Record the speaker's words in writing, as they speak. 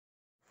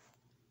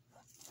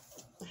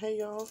Hey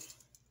y'all,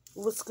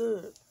 what's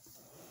good?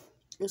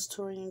 It's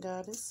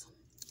TaureanGoddess.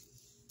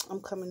 I'm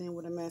coming in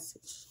with a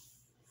message.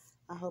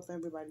 I hope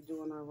everybody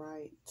doing all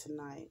right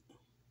tonight.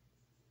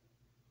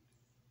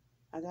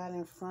 I got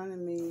in front of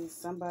me,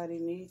 somebody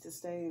needs to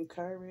stay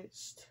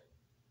encouraged.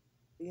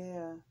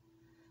 Yeah,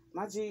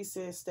 my G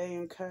says stay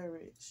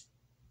encouraged.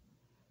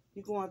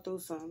 You're going through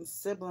some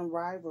sibling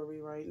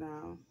rivalry right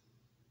now.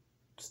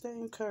 Stay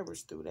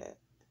encouraged through that.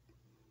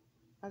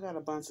 I got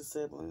a bunch of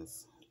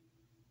siblings.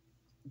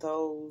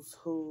 Those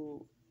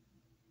who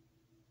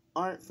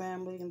aren't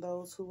family and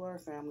those who are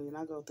family, and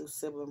I go through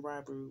sibling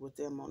rivalry with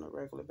them on a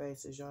regular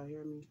basis. Y'all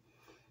hear me?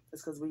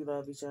 It's because we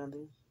love each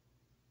other.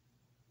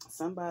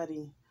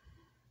 Somebody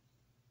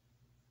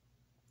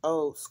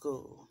old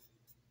school,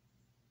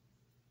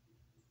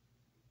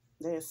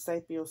 they're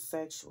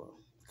sapiosexual,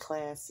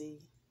 classy,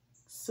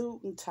 suit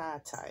and tie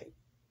type,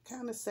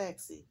 kind of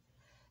sexy,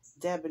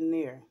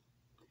 debonair.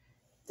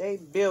 They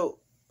built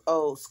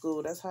old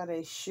school. That's how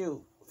they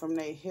shoot from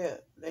their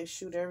hip. They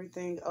shoot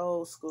everything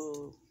old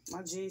school.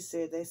 My G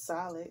said they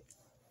solid.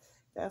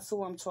 That's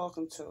who I'm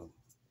talking to.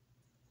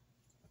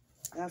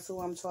 That's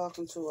who I'm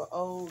talking to. An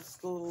old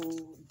school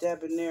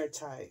debonair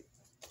type,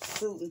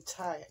 suit and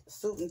tie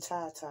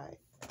type.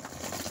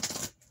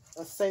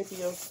 A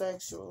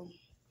sapiosexual,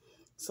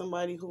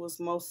 somebody who was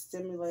most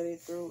stimulated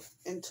through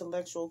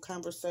intellectual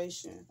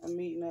conversation, a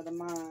meeting of the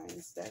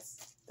minds.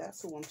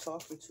 That's who I'm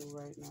talking to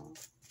right now.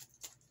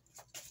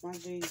 My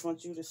G's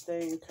want you to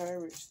stay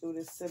encouraged through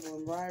this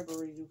sibling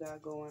rivalry you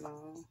got going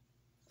on.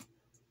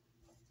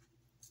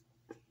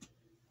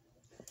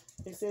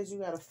 It says you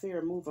got a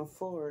fear moving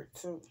forward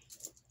too.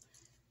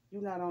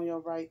 You're not on your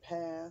right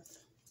path.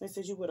 It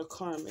says you with a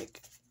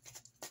karmic.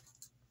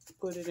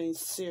 Put it in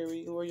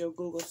Siri or your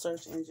Google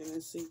search engine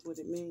and see what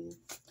it means,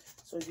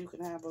 so you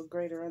can have a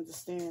greater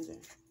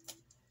understanding.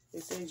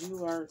 It says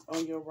you are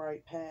on your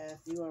right path.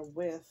 You are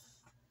with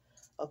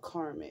a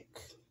karmic.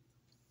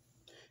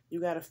 You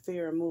got a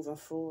fear of moving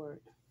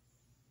forward.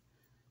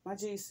 My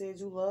G said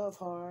you love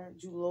hard,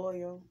 you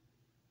loyal,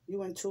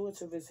 you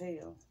intuitive as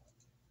hell.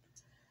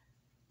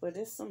 But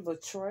it's some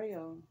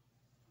betrayal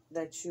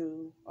that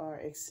you are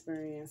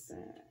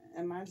experiencing.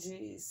 And my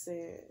G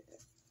said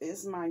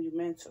it's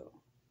monumental.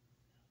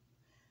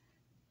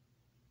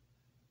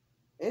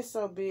 It's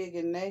so big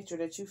in nature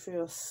that you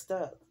feel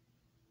stuck.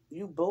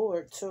 You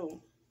bored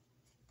too.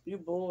 You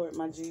bored,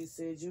 my G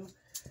said. You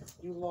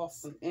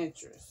lost some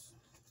interest.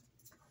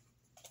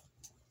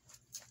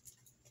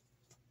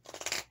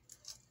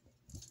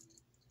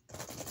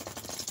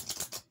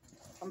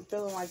 I'm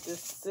feeling like this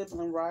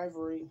sibling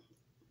rivalry,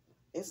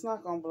 it's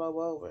not going to blow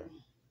over.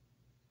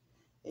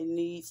 It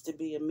needs to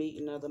be a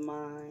meeting of the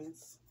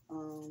minds.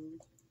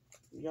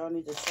 Y'all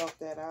need to talk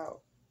that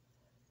out.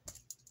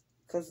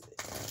 Because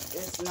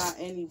it's not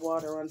any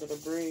water under the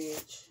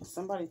bridge.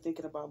 Somebody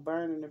thinking about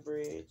burning the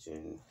bridge.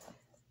 And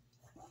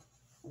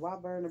why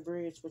burn the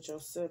bridge with your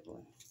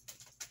sibling?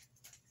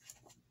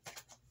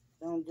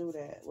 Don't do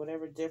that.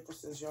 Whatever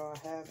differences y'all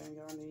having,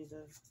 y'all need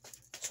to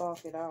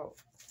talk it out.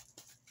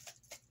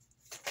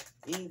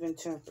 Even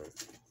tempered.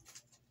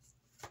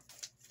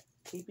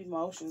 Keep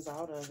emotions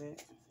out of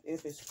it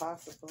if it's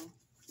possible.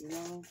 You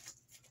know?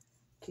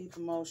 Keep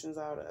emotions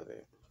out of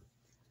it.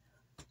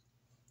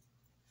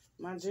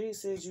 My G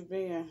says you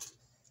being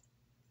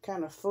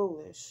kind of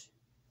foolish.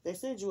 They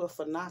said you a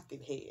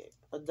fanocid head,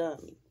 a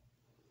dummy.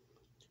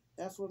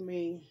 That's what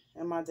me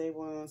and my day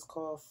ones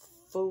call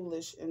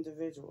foolish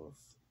individuals.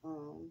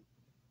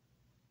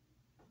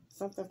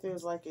 Something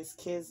feels like it's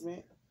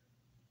kismet.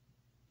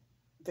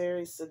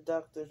 Very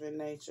seductive in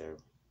nature.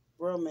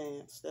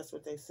 Romance, that's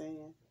what they're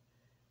saying.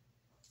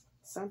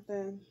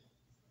 Something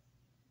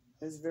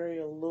is very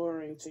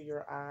alluring to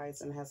your eyes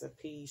and has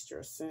appeased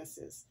your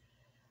senses.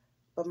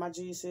 But my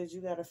G says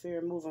you got a fear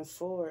of moving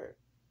forward.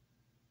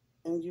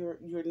 And you're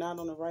not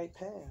on the right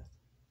path.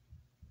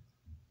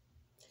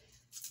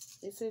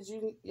 It says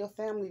your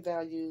family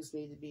values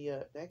need to be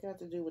up. That got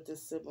to do with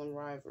this sibling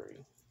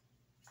rivalry.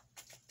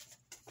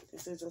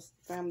 It says your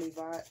family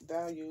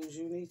values,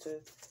 you need to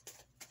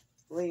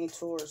lean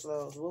towards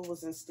those. What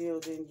was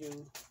instilled in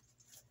you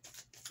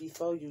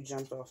before you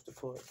jumped off the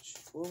porch?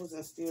 What was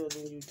instilled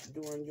in you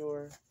during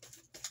your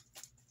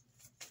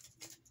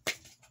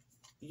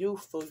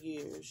youthful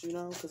years, you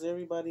know? Because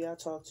everybody I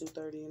talk to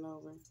 30 and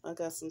over. I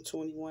got some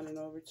 21 and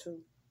over too.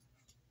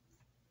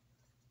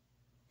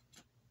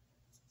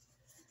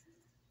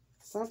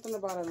 Something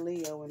about a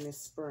Leo in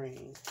this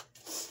spring.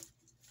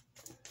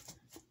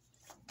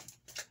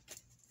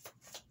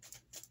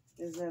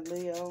 Is that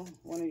Leo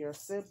one of your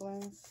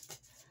siblings?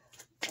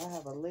 I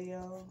have a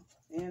Leo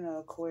and an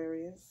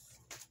Aquarius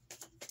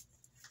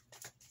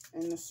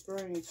in the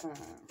springtime.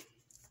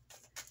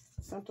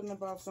 Something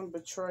about some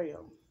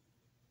betrayal.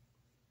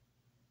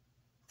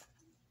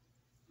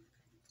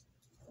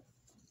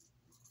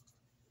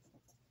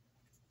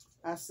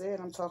 I said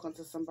I'm talking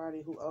to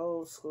somebody who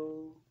old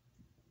school.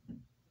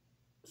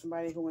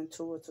 Somebody who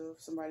intuitive,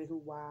 somebody who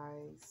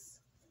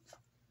wise.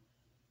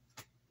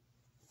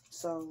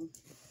 So,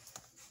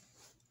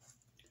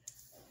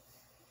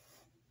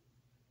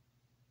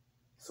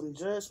 some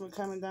judgment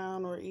coming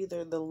down, or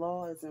either the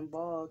law is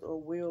involved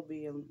or will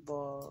be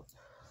involved,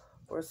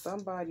 or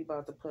somebody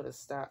about to put a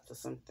stop to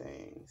some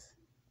things.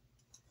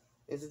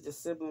 Is it the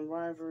sibling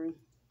rivalry?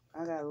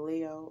 I got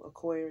Leo,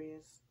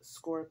 Aquarius,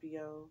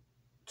 Scorpio,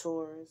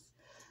 Taurus.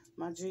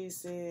 My G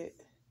said,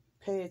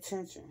 pay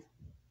attention.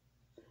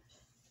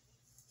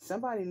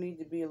 Somebody need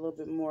to be a little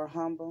bit more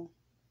humble,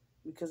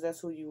 because that's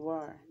who you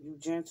are. You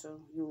gentle,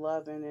 you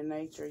loving in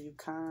nature, you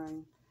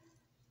kind,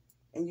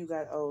 and you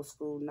got old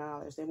school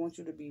knowledge. They want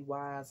you to be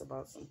wise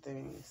about some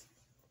things.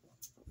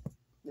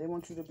 They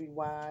want you to be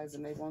wise,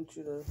 and they want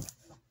you to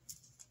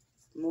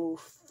move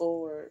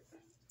forward.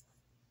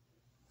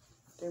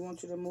 They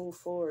want you to move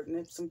forward,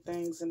 nip some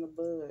things in the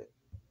bud.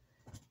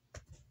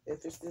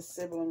 If it's this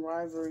sibling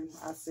rivalry,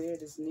 I said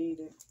it's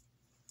needed.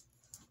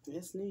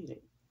 It's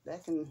needed.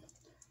 That can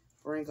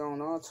bring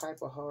on all type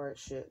of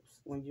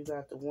hardships when you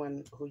got the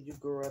one who you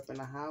grew up in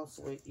a house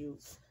with. You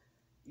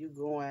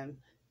going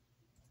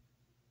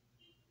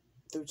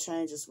through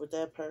changes with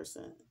that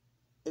person.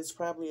 It's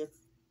probably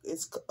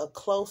a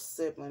close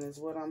sibling is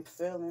what I'm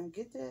feeling.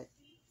 Get that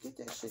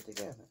shit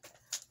together.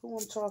 Who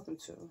I'm talking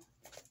to?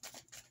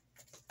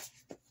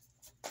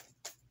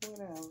 What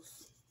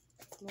else?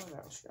 What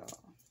else, y'all?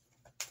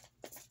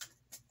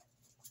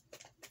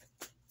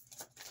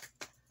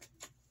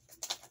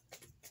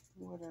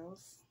 What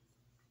else?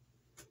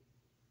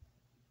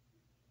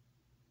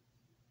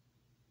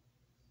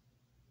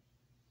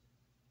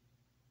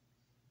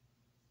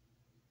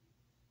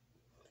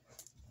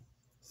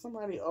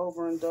 Somebody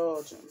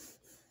overindulging.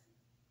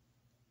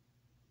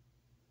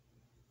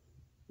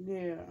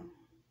 Yeah.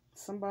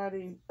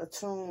 Somebody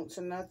attuned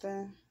to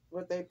nothing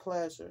but their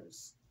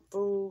pleasures.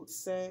 Food,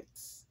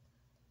 sex,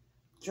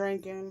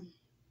 drinking.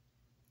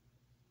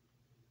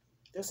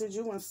 They said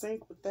you in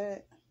sync with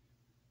that,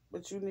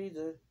 but you're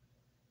a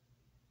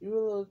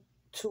little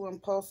too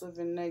impulsive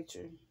in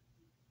nature.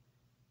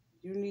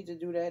 You need to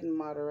do that in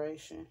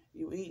moderation.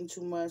 You eating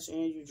too much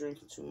and you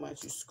drinking too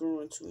much. You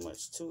screwing too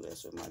much too.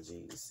 That's what my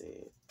G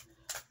said.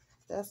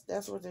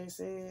 That's what they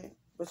said.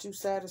 But you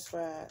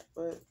satisfied.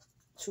 But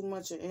too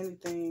much of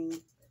anything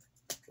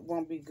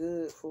won't be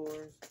good for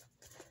us.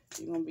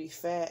 You're gonna be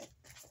fat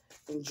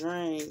and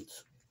drained.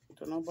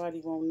 Don't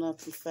nobody want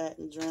nothing fat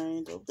and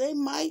drained. They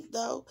might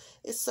though.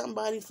 It's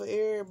somebody for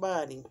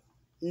everybody.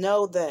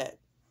 Know that.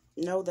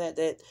 Know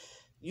that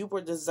you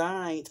were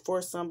designed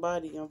for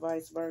somebody and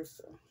vice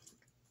versa.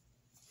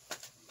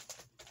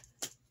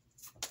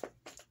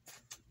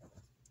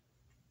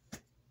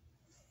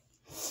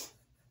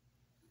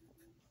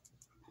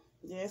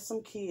 Yeah, it's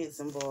some kids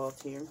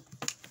involved here.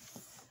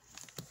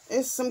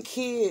 It's some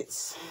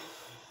kids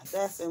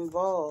that's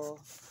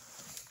involved.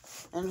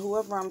 And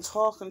whoever I'm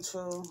talking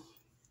to,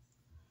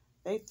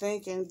 they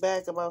thinking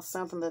back about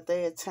something that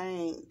they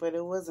attained, but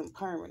it wasn't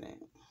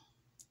permanent.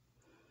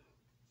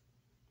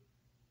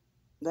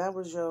 That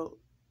was your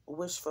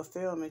wish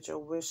fulfillment, your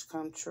wish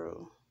come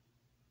true.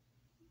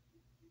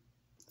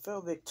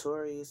 Feel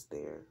victorious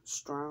there,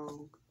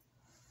 strong.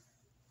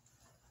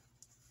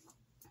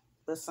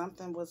 But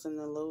something was an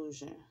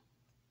illusion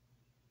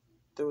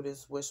through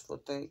this wishful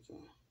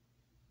thinking.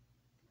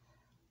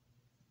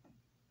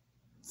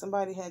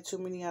 Somebody had too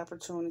many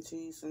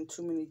opportunities and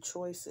too many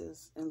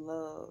choices in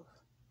love.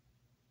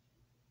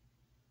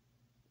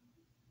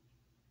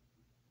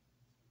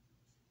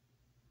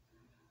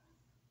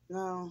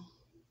 Now,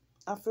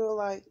 I feel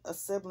like a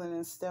sibling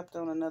has stepped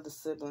on another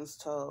sibling's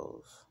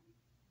toes.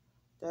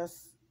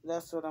 That's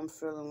what I'm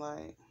feeling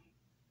like.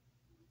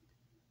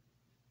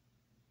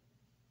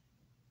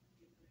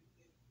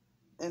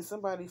 And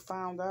somebody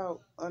found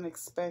out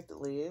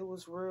unexpectedly. It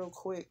was real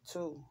quick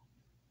too.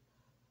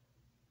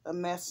 A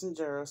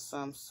messenger of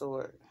some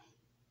sort.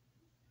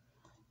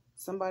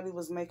 Somebody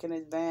was making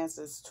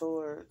advances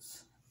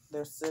towards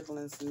their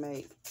sibling's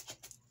mate.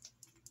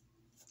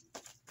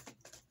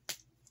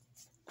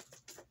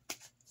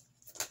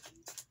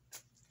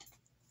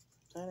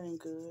 That ain't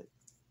good.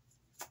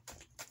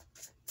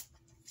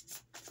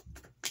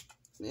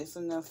 It's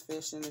enough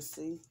fish in the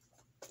sea.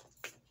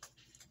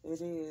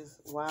 It is.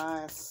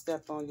 Why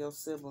step on your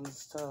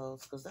sibling's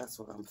toes? Because that's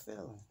what I'm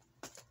feeling.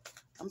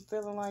 I'm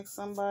feeling like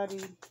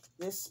somebody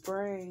this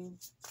spring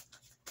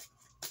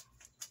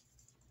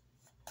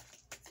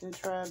then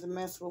tried to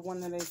mess with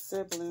one of their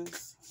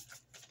siblings'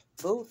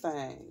 boo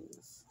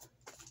things.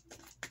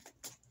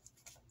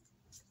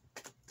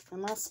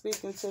 Am I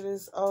speaking to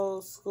this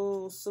old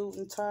school suit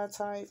and tie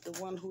type, the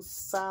one who's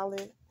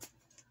solid,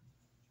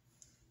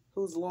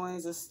 whose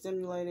loins are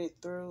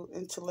stimulated through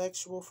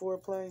intellectual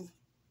foreplay?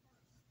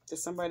 Did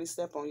somebody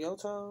step on your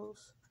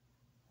toes?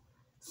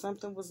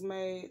 Something was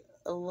made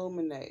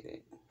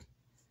illuminated.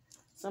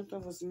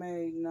 Something was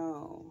made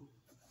known.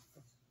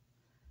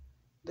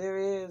 There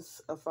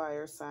is a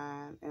fire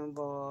sign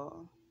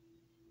involved.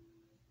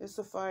 It's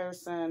a fire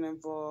sign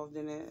involved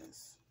in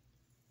this.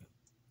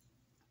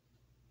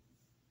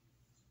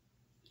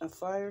 A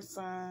fire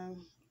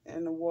sign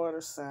and a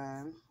water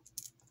sign.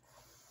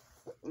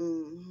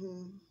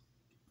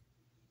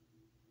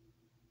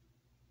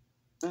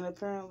 And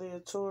apparently a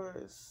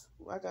Taurus.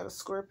 I got a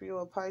Scorpio,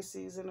 a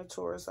Pisces, and a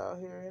Taurus out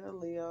here, and a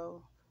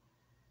Leo.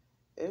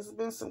 It's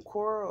been some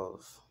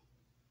quarrels.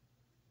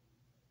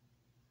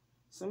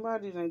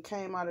 Somebody done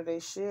came out of their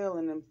shell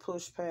and then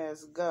pushed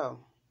past go.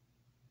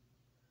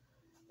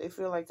 They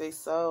feel like they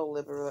soul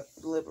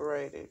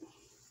liberated.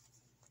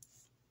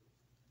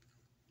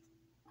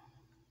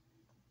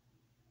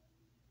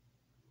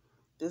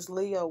 This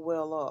Leo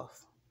well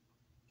off.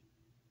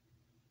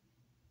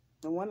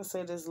 I want to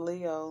say this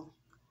Leo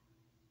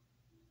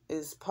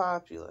is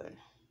popular.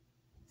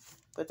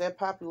 But that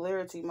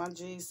popularity, my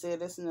G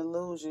said, it's an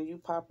illusion. You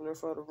popular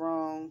for the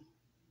wrong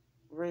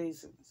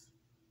reasons.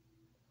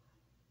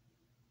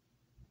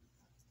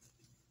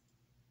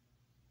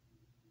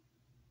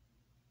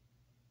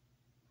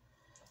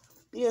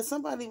 Yeah,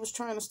 somebody was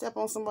trying to step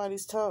on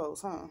somebody's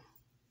toes, huh?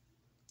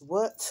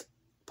 What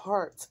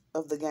part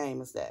of the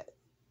game is that?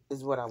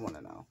 Is what I want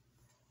to know.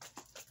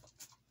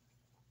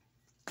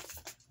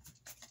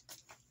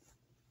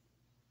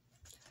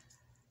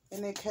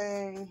 And it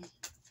came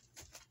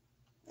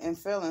and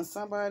fell in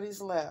somebody's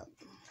lap.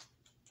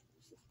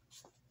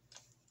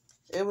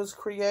 It was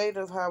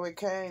creative how it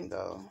came,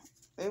 though.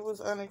 It was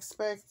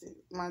unexpected,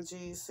 my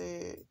G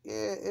said.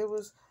 Yeah, it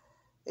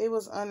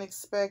was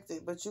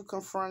unexpected, but you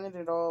confronted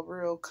it all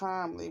real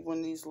calmly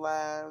when these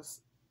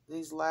lies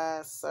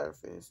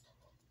surfaced.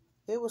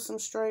 It was some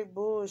straight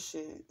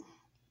bullshit.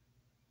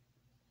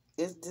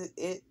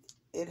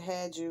 It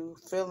had you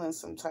feeling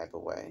some type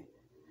of way.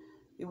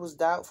 You was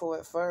doubtful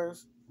at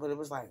first, but it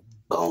was like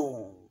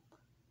boom.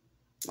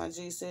 My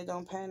G said,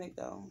 "Don't panic,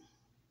 though."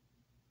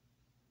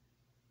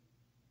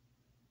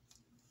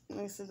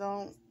 He said,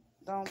 "Don't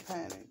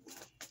panic."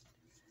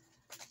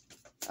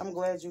 I'm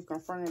glad you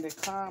confronted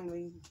it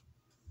calmly.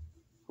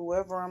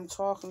 Whoever I'm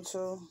talking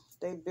to,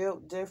 they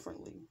built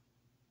differently.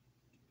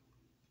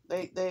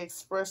 They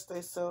expressed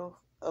themselves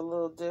a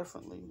little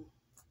differently,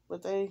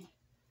 but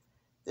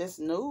this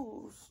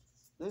news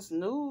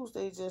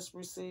they just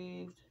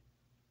received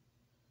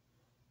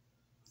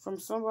from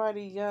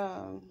somebody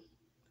young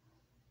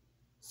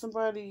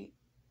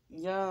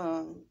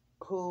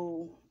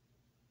who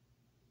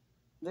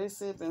they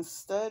said been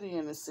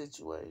studying the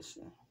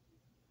situation.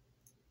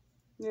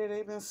 Yeah,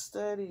 they've been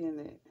studying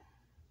it.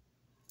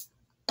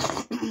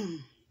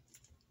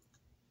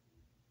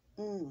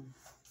 mm.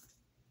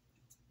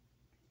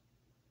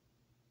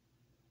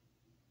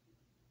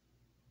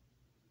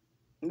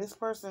 This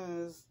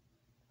person is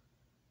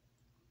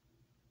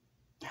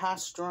high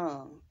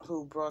strung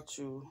who brought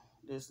you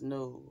this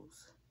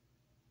news.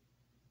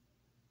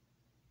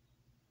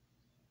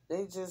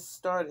 They just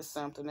started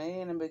something.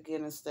 They in the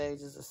beginning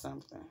stages of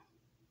something.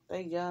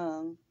 They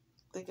young,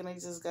 thinking they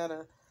just got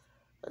a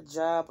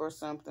job or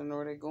something,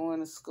 or they going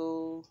to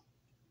school.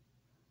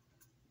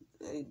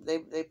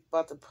 They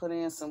about to put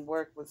in some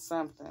work with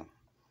something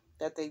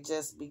that they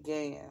just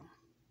began.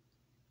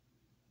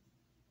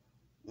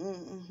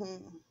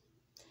 Mm-hmm.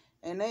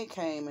 And they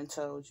came and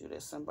told you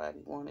that somebody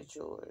wanted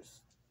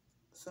yours.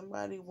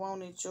 Somebody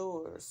wanted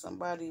yours.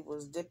 Somebody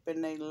was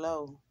dipping they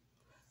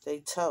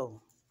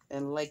toe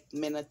in Lake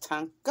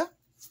Minnetonka.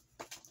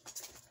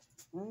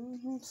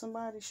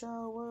 Somebody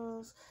sure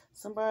was.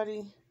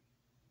 Somebody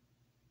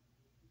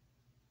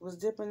was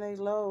dipping they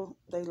low.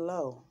 They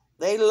low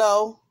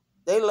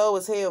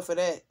as hell for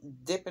that.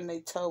 Dipping they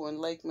toe in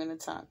Lake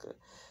Minnetonka.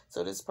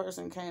 So this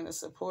person came to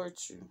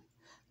support you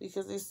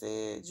because they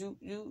said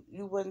you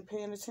wasn't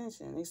paying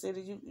attention. They said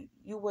that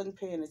you wasn't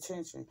paying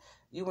attention.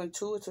 You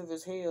intuitive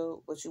as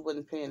hell, but you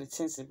wasn't paying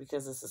attention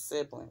because it's a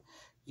sibling.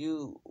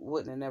 You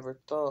wouldn't have never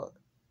thought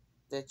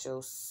that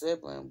your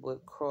sibling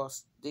would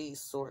cross these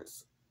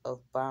sorts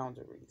of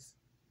boundaries.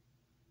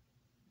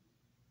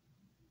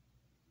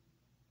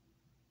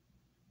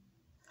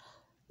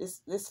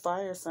 This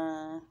fire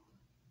sign,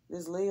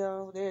 this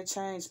Leo, they're a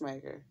change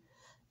maker.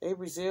 They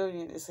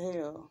resilient as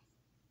hell.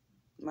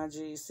 My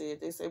G said.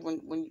 They say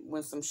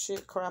when some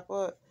shit crop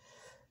up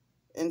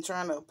and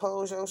trying to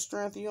oppose your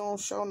strength, you don't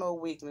show no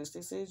weakness.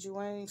 They said you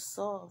ain't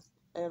soft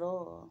at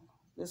all.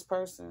 This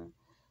person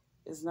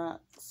is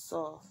not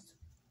soft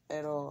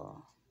at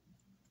all.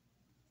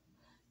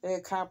 They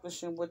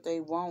accomplishing what they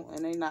want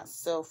and they not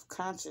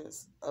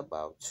self-conscious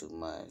about too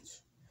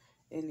much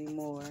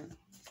anymore.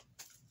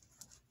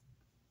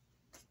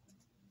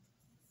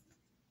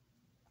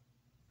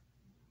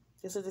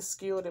 This is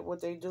skilled at what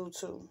they do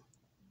too.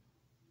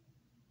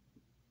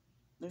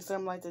 They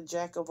seem like the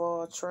jack of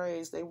all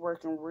trades. They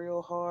working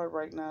real hard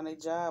right now. They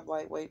job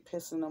lightweight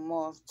pissing them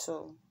off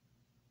too.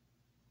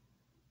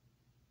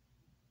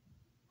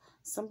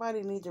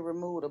 Somebody need to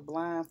remove the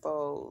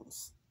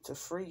blindfolds to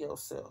free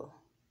yourself.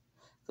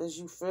 Because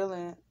you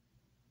feeling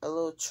a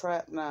little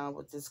trapped now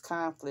with this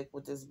conflict,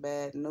 with this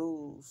bad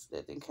news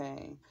that they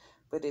came.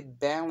 But it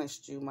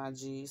balanced you, my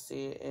G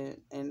said.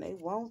 And they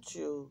want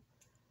you.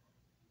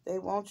 They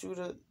want you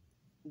to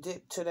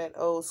dip to that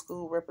old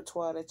school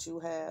repertoire that you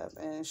have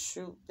and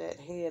shoot that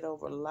head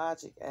over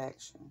logic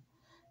action.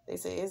 They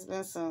say it's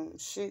been some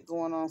shit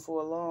going on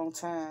for a long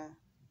time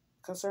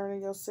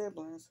concerning your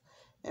siblings.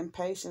 and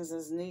patience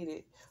is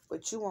needed,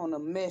 but you on a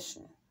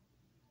mission.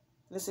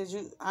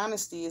 Listen,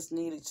 honesty is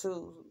needed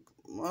too.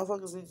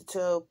 Motherfuckers need to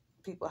tell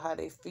people how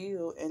they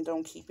feel and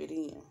don't keep it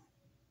in.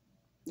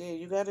 Yeah,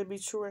 you got to be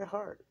true at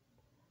heart.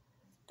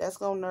 That's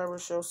gonna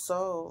nourish your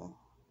soul,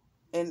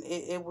 and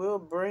it will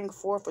bring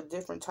forth a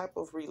different type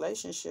of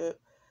relationship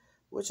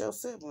with your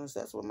siblings.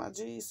 That's what my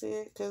G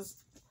said. Cause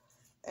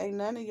ain't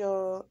none of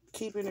y'all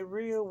keeping it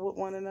real with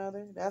one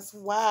another. That's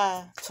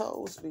why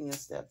toes being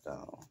stepped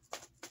on.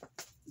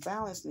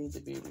 Balance needs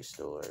to be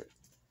restored.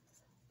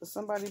 But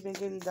somebody been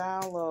getting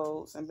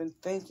downloads and been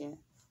thinking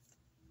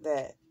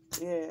that,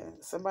 yeah,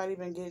 somebody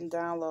been getting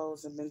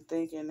downloads and been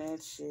thinking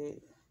that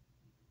shit.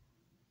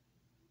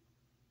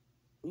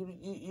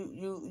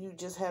 You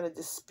just had a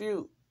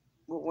dispute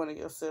with one of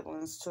your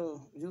siblings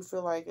too. You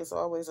feel like it's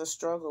always a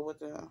struggle with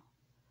them.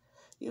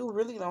 You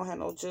really don't have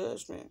no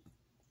judgment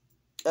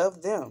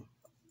of them.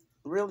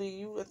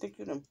 Really, I think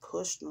you done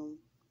pushed them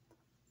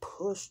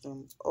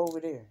over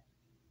there.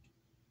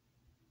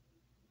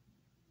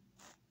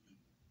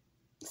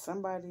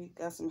 Somebody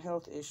got some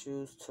health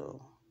issues too.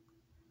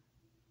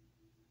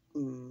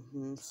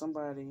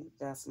 Somebody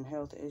got some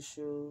health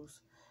issues.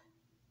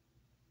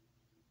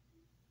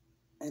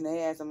 And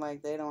they acting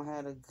like they don't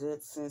have the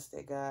good sense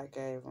that God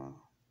gave them.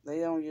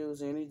 They don't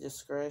use any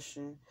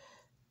discretion.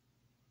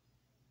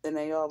 And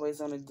they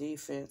always on the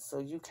defense. So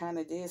you kind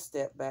of did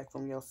step back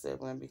from your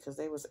sibling because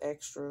they was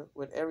extra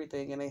with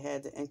everything. And they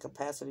had the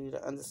incapacity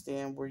to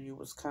understand where you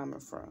was coming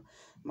from.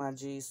 My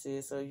G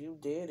said, so you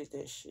did it,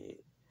 that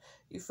shit.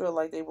 You feel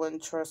like they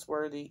wasn't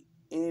trustworthy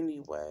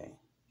anyway.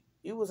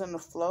 You was in the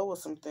flow of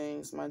some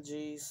things, my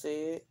G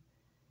said.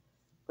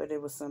 But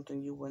it was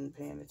something you wasn't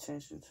paying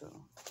attention to.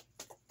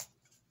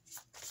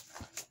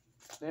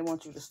 They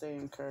want you to stay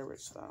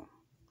encouraged, though.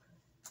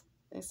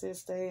 They said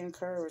stay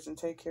encouraged and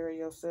take care of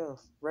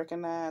yourself.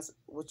 Recognize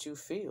what you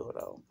feel,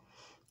 though.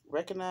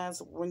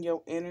 Recognize when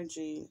your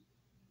energy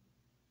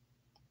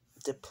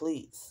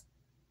depletes.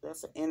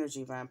 That's an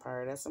energy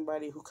vampire. That's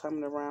somebody who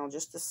coming around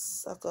just to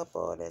suck up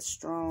all that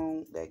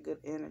strong, that good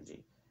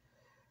energy.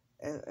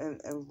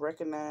 And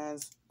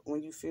recognize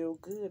when you feel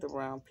good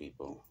around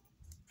people.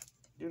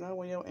 You know,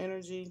 when your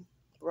energy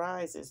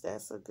rises,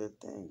 that's a good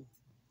thing.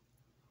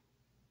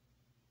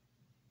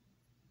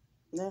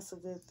 That's a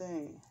good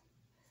thing.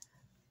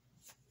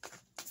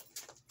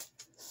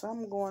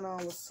 Something going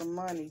on with some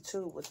money,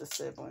 too, with the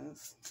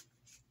siblings.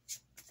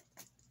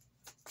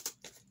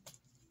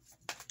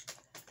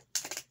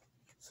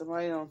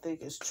 Somebody don't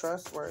think it's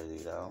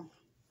trustworthy, though.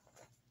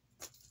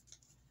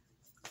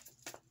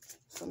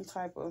 Some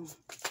type of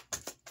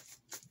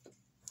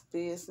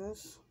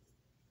business.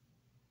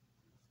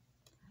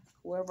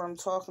 Whoever I'm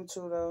talking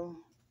to, though,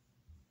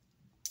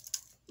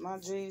 my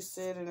G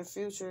said in the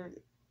future,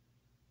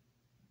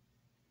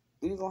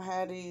 you're going to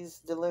have these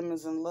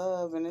dilemmas in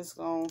love, and it's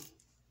going to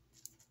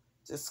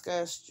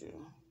disgust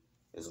you.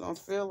 It's going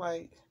to feel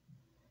like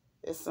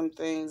it's some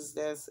things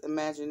that's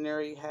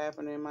imaginary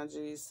happening, my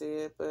G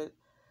said, but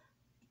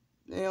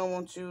they don't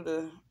want you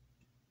to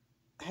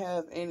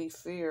have any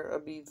fear or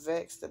be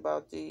vexed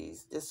about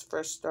this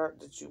fresh start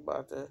that you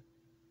about to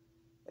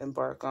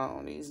embark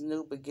on, these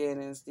new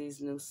beginnings, these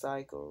new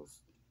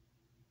cycles.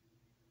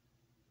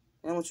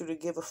 They don't want you to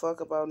give a fuck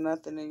about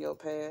nothing in your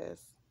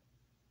past.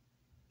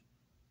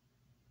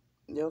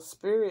 Your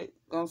spirit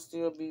gonna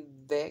still be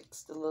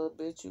vexed a little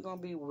bit. You're gonna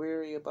be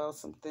weary about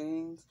some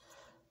things.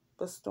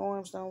 But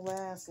storms don't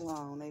last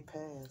long, they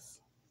pass.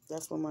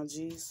 That's what my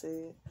G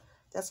said.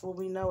 That's what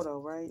we know though,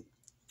 right?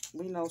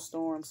 We know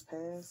storms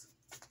pass.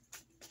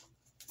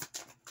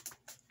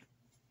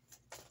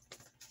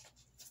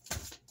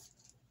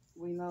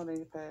 We know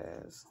they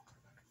pass.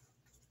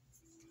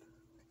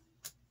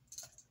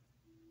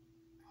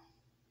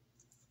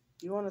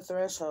 You on the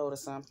threshold of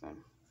something.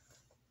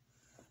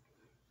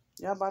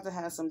 Y'all about to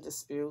have some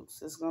disputes.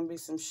 There's gonna be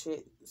some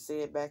shit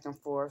said back and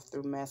forth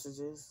through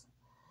messages.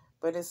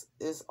 But it's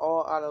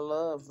all out of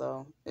love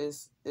though.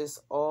 It's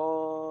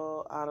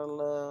all out of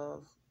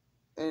love.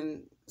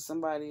 And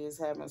somebody is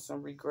having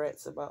some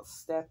regrets about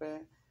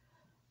stepping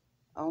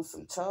on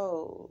some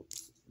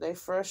toes. They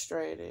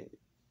frustrated.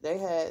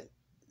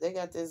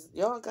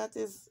 Y'all got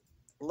this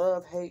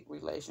love-hate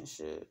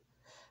relationship.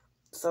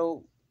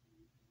 So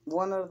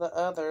one or the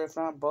other, if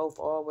not both,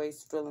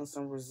 always feeling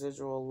some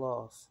residual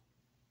loss.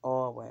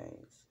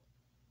 Always.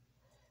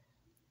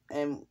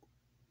 And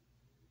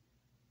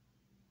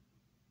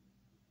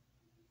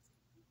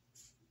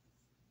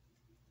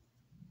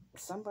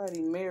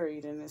somebody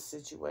married in this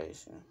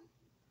situation.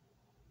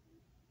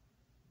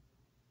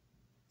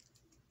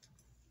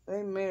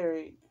 They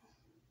married.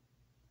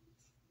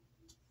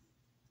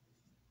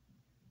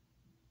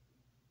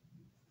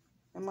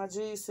 And my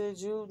G said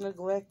you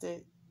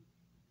neglected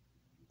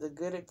the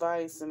good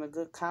advice and the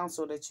good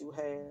counsel that you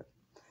had.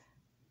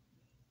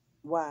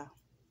 Why?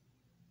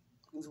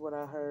 Is what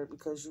I heard.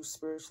 Because you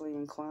spiritually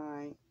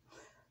inclined.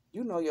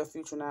 You know your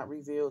future not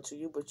revealed to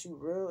you, but you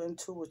real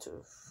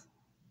intuitive.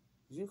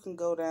 You can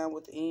go down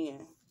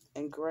within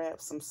and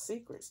grab some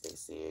secrets, they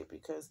said,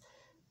 because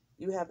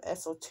you have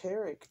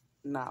esoteric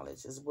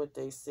knowledge is what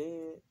they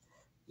said.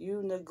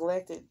 You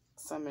neglected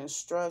some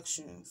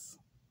instructions,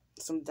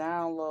 some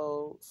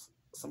downloads,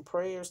 some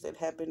prayers that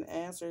had been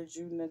answered.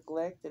 You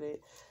neglected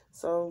it.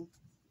 So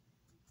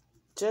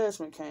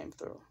judgment came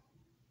through.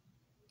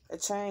 A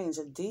change,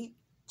 a deep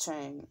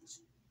change.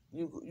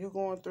 You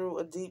going through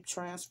a deep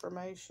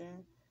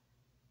transformation.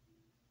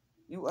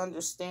 You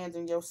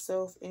understanding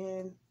yourself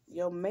and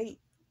your mate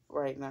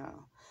right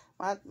now.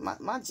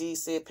 My G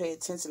said pay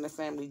attention to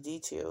family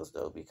details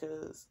though,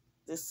 because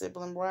this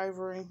sibling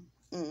rivalry,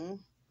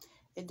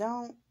 it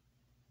don't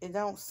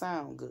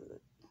sound good.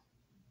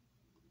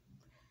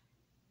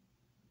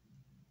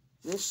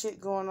 This shit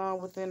going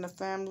on within the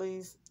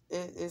families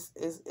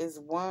is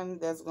one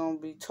that's gonna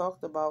be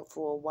talked about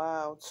for a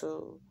while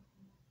too.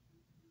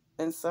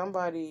 And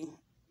somebody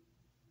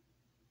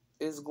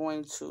is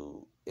going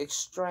to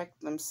extract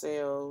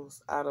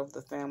themselves out of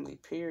the family,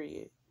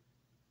 period.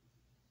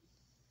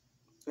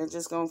 And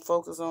just gonna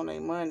focus on their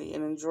money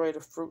and enjoy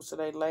the fruits of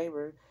their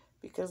labor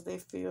because they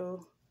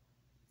feel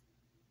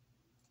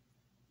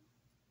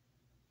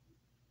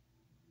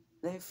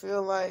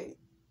like,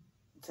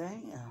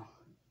 damn.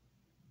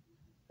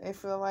 They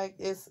feel like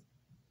it's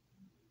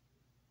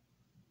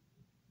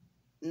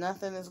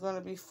nothing is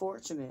gonna be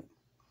fortunate.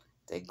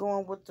 They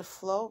going with the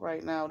flow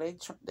right now. They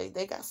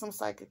got some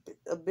psychic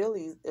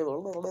abilities.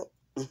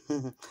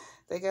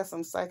 They got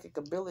some psychic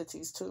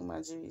abilities too,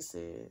 my G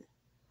said.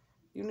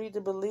 You need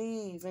to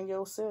believe in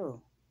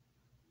yourself.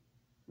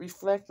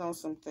 Reflect on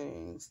some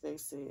things, they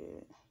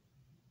said.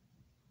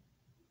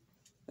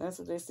 That's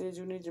what they said.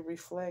 You need to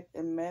reflect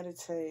and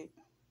meditate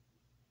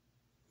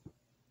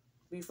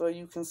before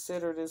you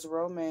consider this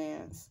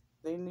romance.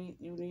 You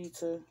need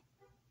to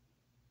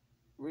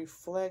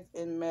reflect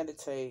and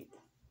meditate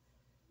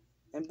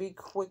and be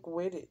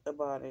quick-witted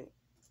about it.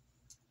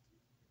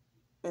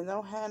 And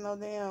don't have no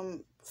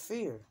damn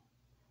fear.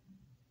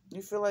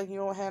 You feel like you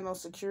don't have no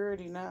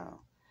security now.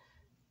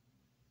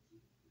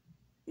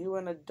 You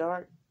in a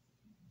dark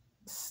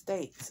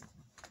state.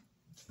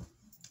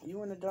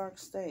 You in a dark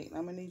state.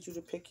 I'm going to need you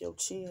to pick your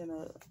chin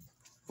up.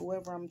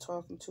 Whoever I'm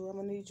talking to, I'm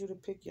going to need you to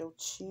pick your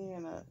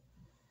chin up.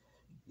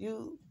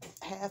 You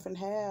half and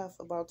half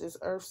about this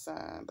earth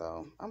sign,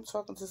 though. I'm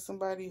talking to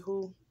somebody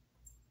who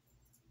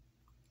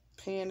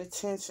paying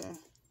attention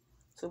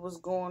to what's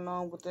going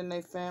on within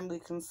their family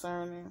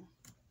concerning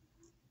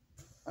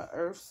a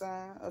earth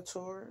sign, a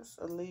Taurus,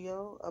 a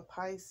Leo, a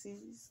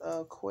Pisces,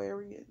 a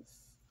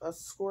Aquarius, a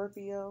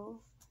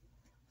Scorpio.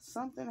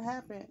 Something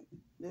happened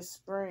this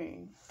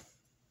spring.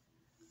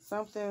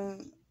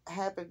 Something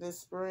happened this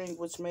spring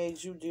which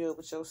made you deal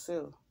with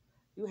yourself.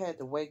 You had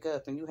to wake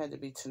up and you had to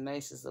be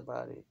tenacious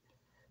about it.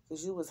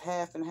 Because you was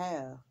half and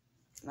half.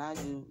 Now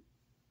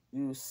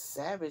you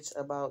savage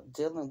about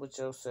dealing with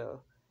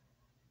yourself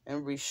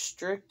and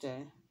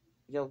restricting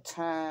your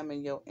time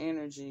and your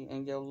energy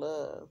and your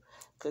love.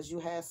 Because you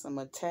had some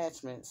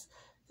attachments.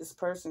 This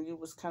person, you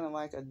was kind of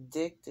like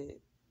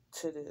addicted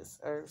to this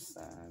earth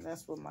sign.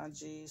 That's what my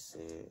G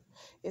said.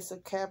 It's a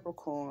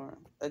Capricorn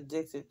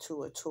addicted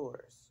to a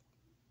Taurus.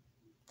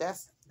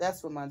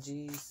 That's what my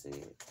G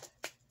said.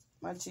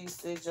 My G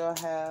said y'all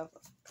have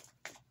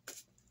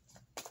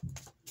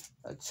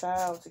a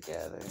child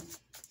together.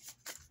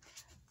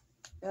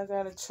 Y'all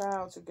got a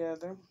child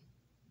together.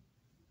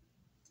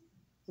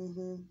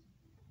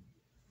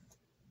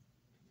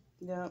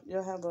 Yeah,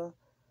 y'all have a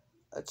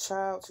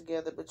child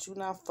together, but you're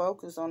not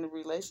focused on the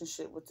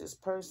relationship with this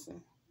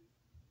person.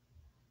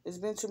 There's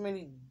been too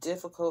many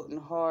difficult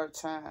and hard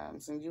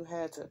times, and you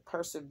had to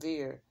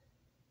persevere,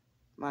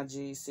 my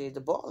G said. The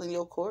ball in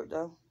your court,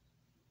 though.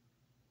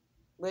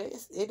 But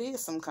it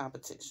is some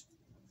competition.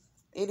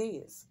 It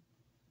is.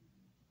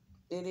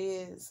 It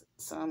is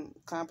some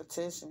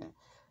competition.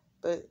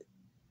 But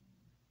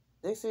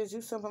they said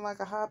you're something like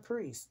a high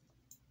priest.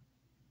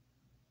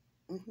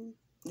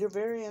 You're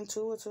very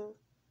intuitive.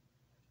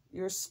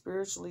 You're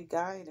spiritually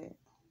guided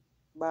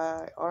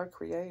by our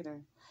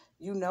Creator.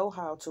 You know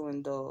how to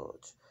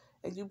indulge.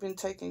 And you've been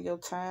taking your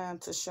time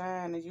to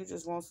shine, and you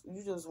just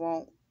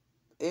want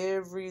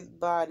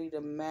everybody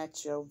to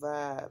match your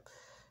vibe.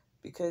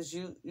 Because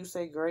you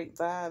say great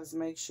vibes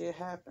make shit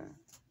happen.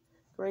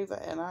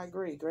 And I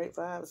agree, great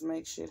vibes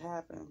make shit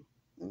happen.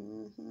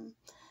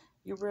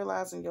 You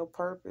realizing your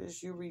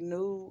purpose, you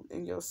renewed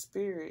in your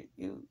spirit.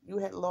 You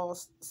had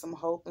lost some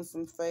hope and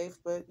some faith,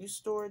 but you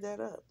stored that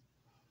up.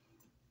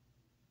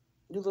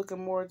 You're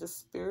looking more at the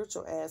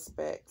spiritual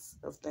aspects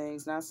of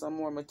things, not some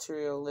more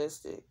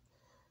materialistic.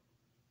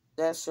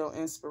 That's your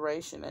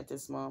inspiration at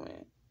this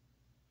moment.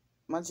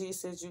 My G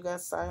says you got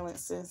silent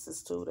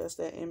senses too. That's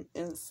that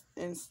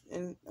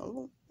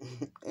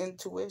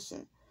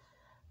intuition.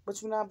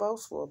 But you're not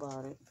boastful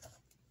about it.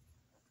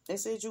 They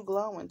said you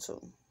glowing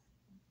too.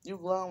 You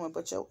glowing,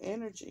 but your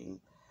energy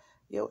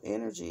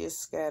is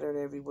scattered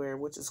everywhere,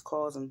 which is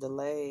causing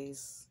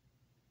delays.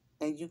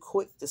 And you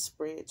quick to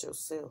spread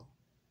yourself.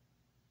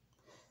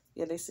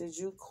 Yeah, they said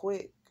you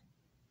quick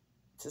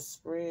to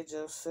spread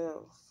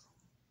yourself.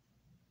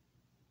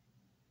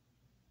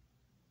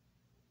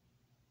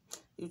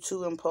 You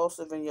too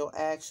impulsive in your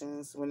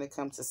actions when it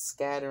comes to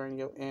scattering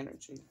your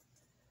energy.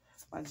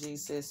 My G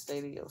says stay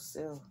to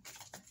yourself.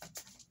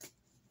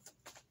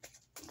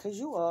 Because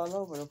you all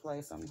over the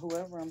place.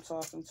 Whoever I'm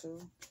talking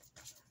to,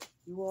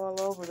 you all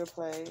over the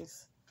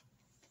place.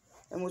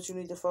 And what you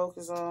need to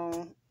focus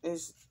on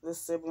is the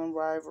sibling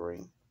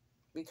rivalry.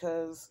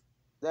 Because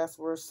that's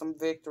where some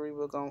victory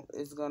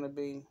is going to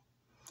be.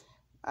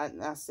 I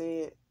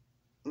said,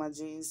 my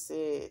G's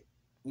said,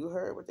 you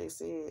heard what they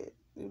said.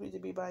 You need to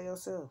be by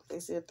yourself. They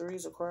said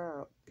three's a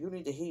crowd. You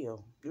need to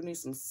heal. You need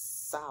some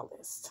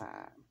solace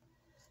time.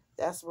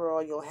 That's where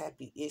all your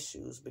happy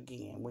issues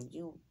begin. When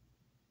you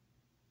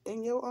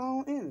in your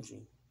own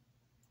energy.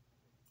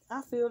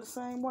 I feel the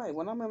same way.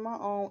 When I'm in my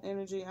own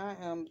energy, I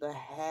am the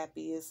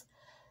happiest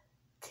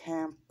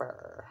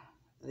camper.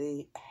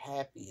 The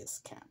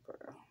happiest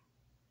camper.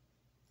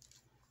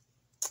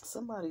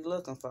 Somebody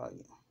looking for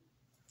you.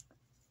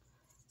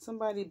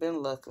 Somebody been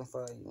looking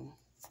for you.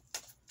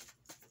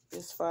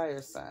 This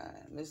fire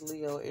sign, this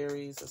Leo,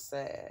 Aries, or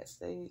Sag,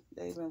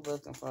 they've been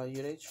looking for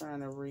you. They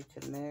trying to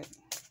reconnect.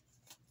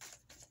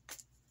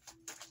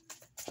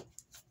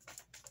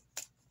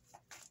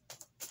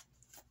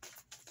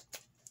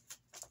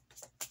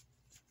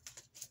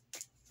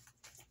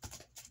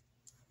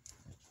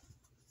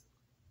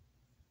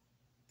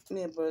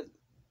 Yeah, but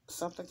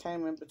something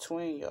came in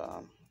between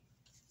y'all.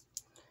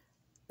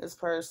 This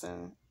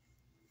person,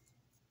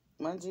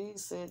 my G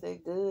said they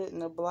good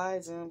and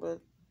obliging,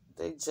 but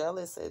they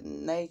jealous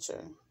in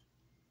nature.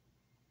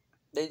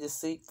 They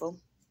deceitful.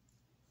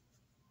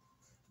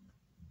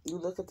 You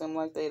look at them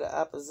like they the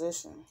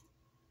opposition.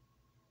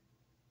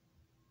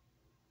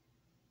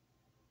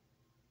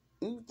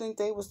 You think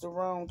they was the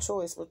wrong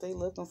choice, but they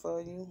looking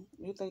for you.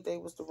 You think they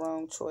was the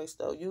wrong choice,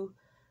 though. You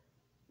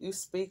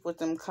speak with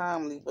them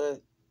calmly,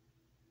 but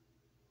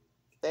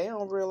they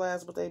don't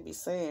realize what they be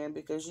saying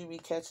because you be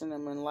catching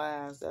them in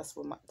lies. That's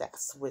what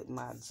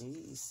my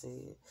G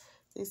said.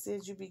 They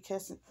said you be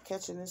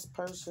catching this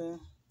person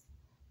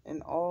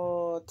in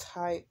all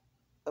type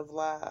of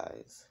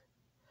lies.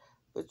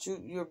 But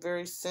you're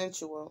very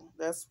sensual.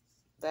 That's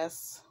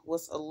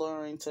what's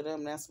alluring to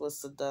them. That's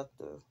what's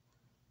seductive.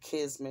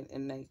 Kismet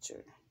in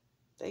nature.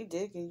 They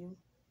digging you.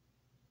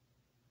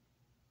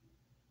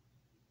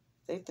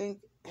 They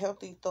think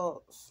healthy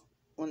thoughts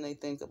when they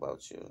think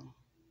about you.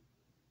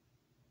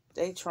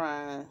 They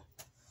trying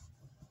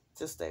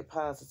to stay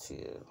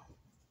positive.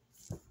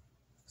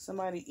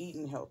 Somebody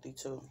eating healthy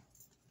too.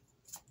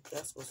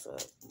 That's what's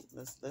up.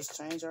 Let's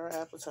change our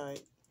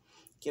appetite.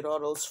 Get all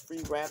those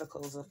free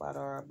radicals up out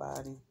of our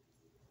body.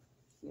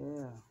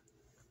 Yeah.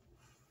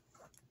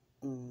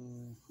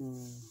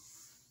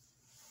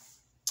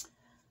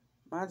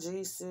 My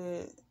G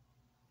said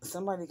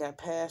somebody got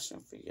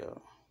passion for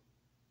you.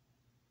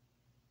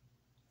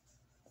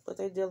 But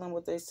they dealing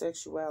with their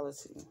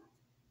sexuality.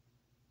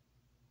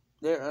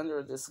 They're under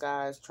a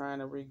disguise trying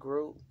to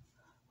regroup.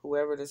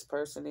 Whoever this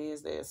person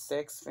is, they're a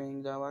sex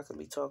fiend, though. I could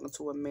be talking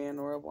to a man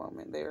or a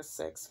woman. They're a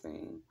sex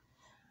fiend.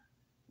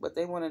 But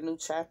they want a new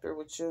chapter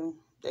with you.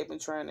 They've been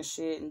trying to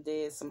shed and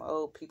dead some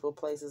old people,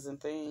 places,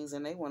 and things,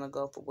 and they want to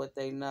go for what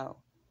they know.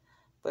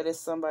 But it's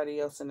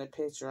somebody else in the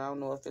picture. I don't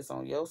know if it's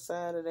on your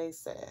side or their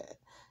side.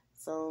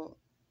 So,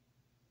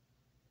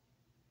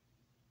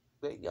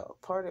 y'all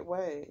parted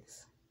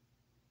ways.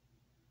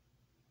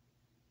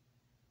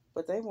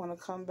 But they want to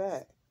come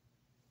back.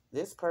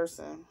 This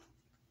person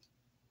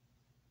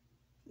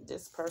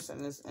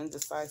is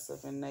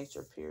indecisive in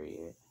nature,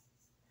 period.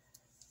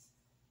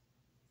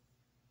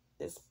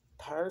 This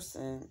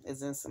person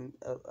is in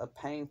a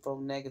painful,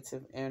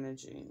 negative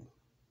energy.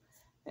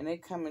 And they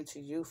coming to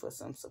you for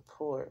some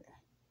support.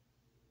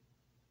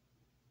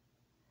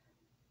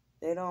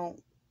 I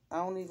don't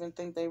even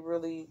think they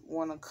really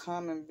want to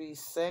come and be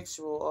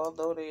sexual,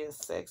 although they are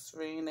sex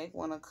fiend. They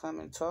want to come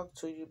and talk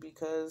to you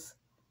because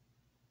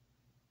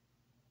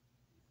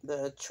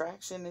the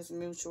attraction is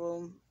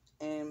mutual,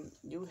 and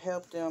you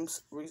help them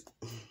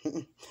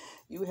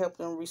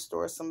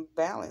restore some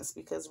balance,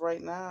 because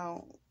right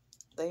now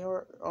they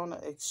are on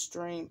an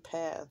extreme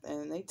path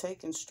and they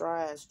taking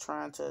strides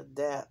trying to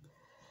adapt.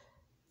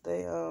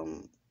 They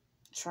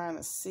trying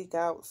to seek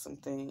out some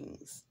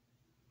things,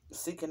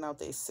 seeking out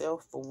their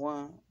self for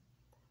one.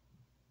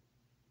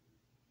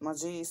 My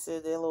G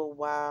said they're a little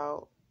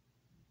wild.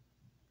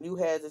 You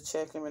had to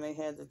check them and they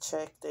had to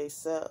check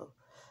themselves.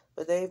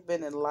 But they've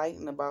been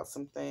enlightened about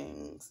some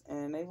things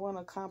and they want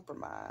to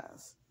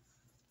compromise.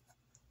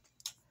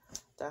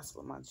 That's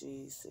what my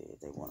G said.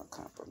 They want to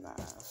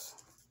compromise.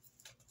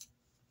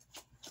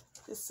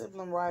 This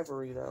sibling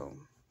rivalry, though,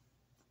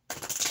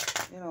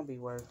 it don't be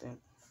worth it.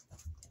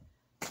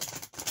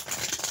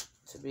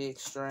 To be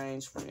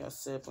estranged from your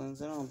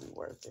siblings, it don't be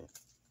worth it.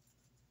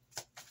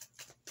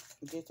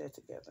 Get that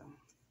together.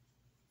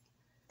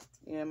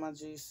 Yeah, my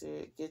G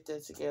said, get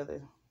that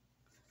together.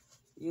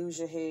 Use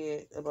your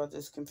head about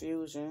this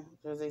confusion,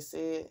 because they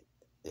said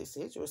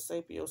you're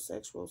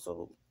sapiosexual,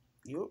 so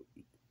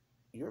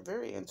you're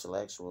very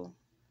intellectual.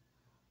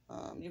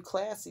 You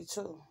classy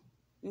too.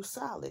 You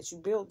solid. You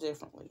build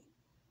differently.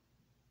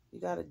 You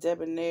got a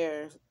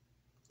debonair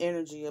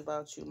energy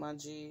about you, my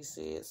G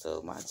said.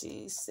 So my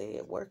G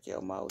said, work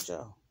your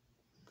mojo.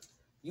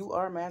 You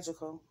are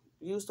magical.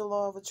 Use the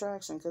law of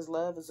attraction because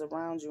love is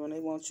around you and they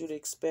want you to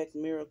expect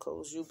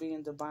miracles. You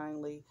being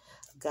divinely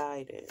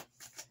guided.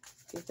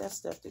 Get that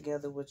stuff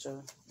together with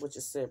your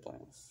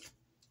siblings.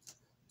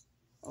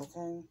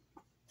 Okay?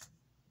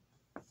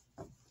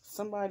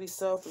 Somebody's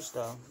selfish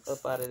though,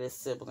 up out of this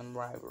sibling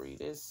rivalry.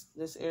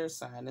 This air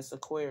sign, this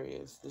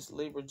Aquarius, this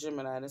Libra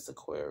Gemini, this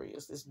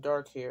Aquarius, this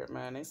dark haired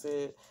man. They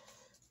said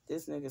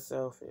this nigga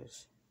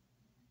selfish.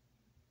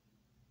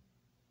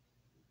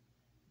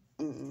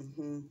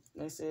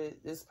 They said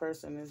this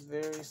person is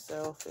very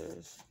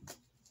selfish.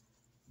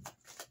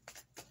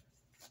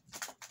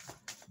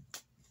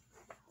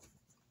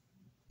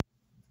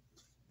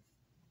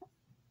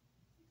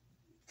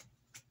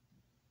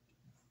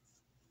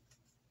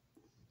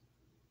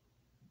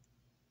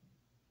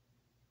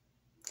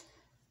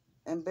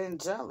 And been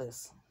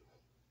jealous.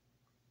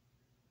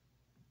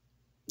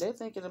 They're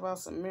thinking about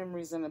some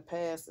memories in the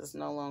past that's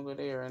no longer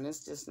there, and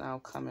it's just now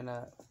coming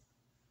up.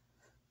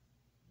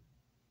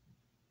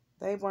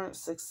 They weren't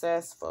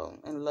successful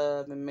in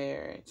love and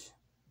marriage.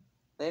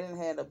 They didn't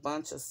had a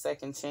bunch of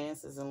second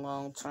chances and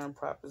long-term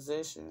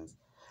propositions,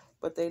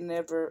 but they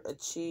never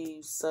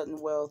achieved sudden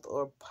wealth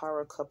or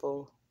power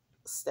couple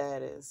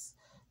status.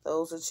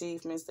 Those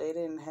achievements they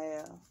didn't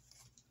have.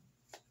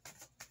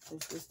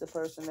 Is this the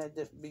person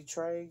that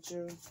betrayed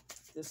you?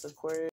 This Aquarius?